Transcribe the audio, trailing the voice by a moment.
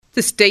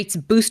The state's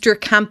booster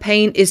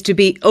campaign is to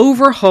be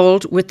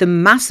overhauled with the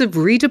massive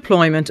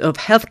redeployment of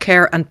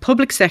healthcare and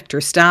public sector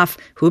staff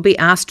who will be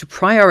asked to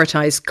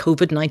prioritise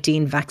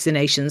COVID-19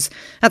 vaccinations.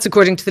 That's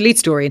according to the lead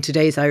story in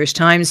today's Irish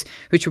Times,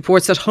 which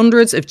reports that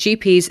hundreds of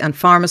GPs and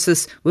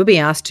pharmacists will be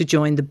asked to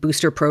join the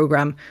booster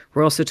programme.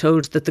 We're also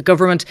told that the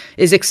government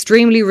is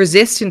extremely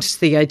resistant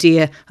to the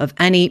idea of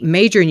any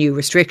major new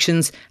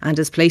restrictions and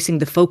is placing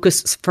the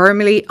focus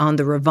firmly on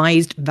the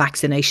revised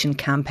vaccination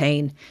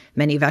campaign.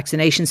 Many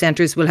vaccination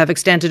centres will have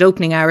extended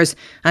opening hours,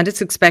 and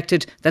it's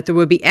expected that there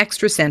will be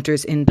extra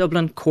centres in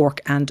Dublin, Cork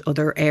and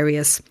other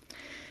areas.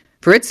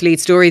 For its lead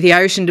story, the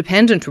Irish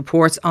Independent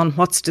reports on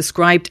what's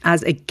described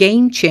as a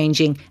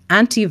game-changing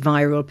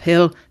antiviral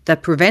pill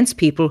that prevents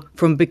people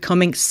from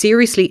becoming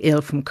seriously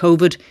ill from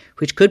COVID,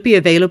 which could be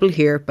available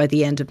here by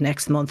the end of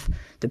next month.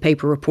 The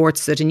paper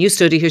reports that a new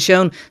study has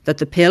shown that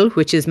the pill,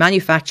 which is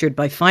manufactured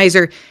by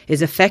Pfizer,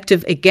 is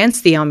effective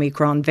against the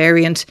Omicron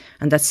variant,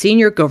 and that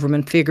senior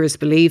government figures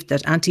believe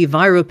that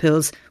antiviral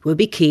pills will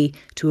be key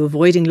to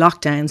avoiding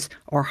lockdowns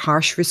or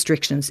harsh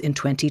restrictions in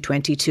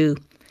 2022.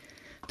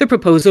 The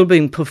proposal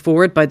being put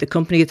forward by the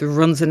company that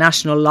runs the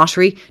National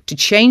Lottery to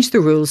change the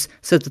rules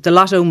so that the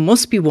lotto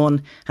must be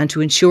won and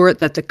to ensure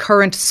that the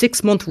current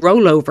 6-month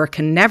rollover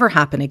can never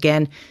happen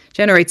again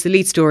generates a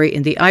lead story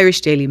in the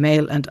Irish Daily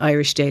Mail and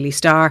Irish Daily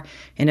Star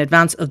in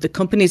advance of the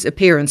company's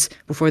appearance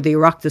before the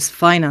Oireachtas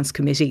Finance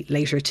Committee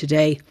later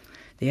today.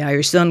 The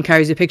Irish Sun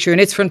carries a picture on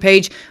its front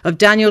page of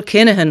Daniel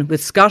Kinahan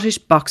with Scottish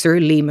boxer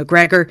Lee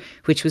McGregor,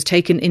 which was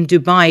taken in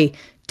Dubai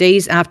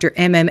days after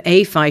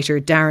MMA fighter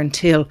Darren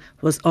Till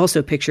was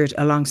also pictured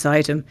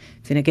alongside him.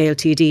 Fine Gael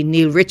TD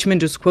Neil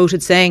Richmond was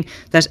quoted saying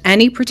that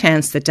any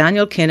pretence that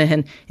Daniel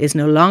Kinahan is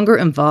no longer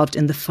involved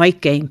in the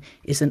fight game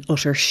is an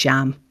utter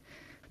sham.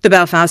 The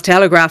Belfast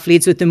Telegraph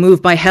leads with the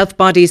move by health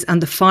bodies and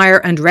the Fire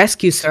and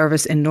Rescue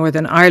Service in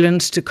Northern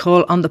Ireland to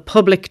call on the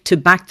public to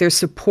back their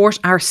Support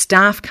Our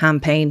Staff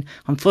campaign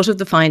on foot of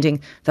the finding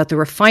that there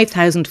were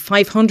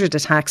 5,500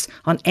 attacks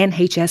on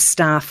NHS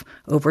staff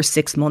over a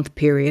 6-month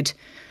period.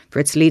 For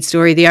its lead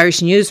story, the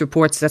Irish News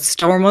reports that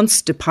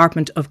Stormont's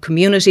Department of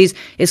Communities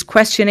is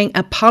questioning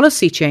a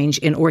policy change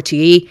in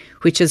RTE,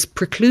 which has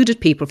precluded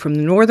people from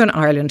Northern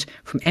Ireland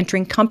from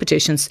entering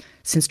competitions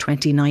since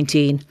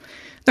 2019.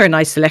 There are a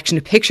nice selection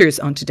of pictures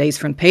on today's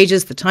front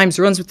pages. The Times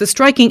runs with the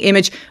striking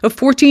image of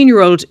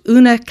 14-year-old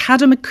Una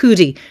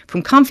Kadamakudi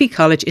from Confee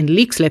College in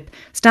Leixlip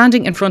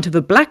standing in front of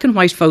a black and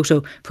white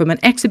photo from an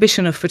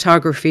exhibition of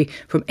photography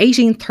from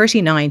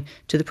 1839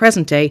 to the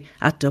present day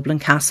at Dublin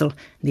Castle.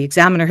 The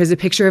Examiner has a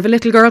picture of a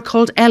little girl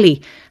called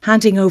Ellie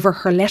handing over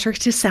her letter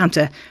to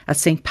Santa at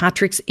St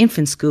Patrick's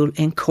Infant School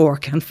in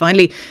Cork. And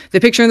finally, the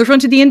picture on the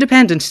front of the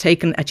Independent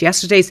taken at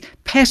yesterday's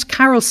Pet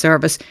Carol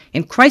service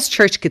in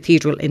Christchurch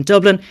Cathedral in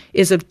Dublin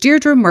is of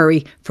Deirdre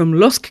Murray from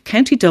Lusk,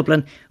 County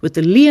Dublin, with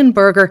the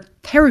Leonberger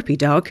therapy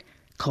dog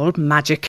called Magic.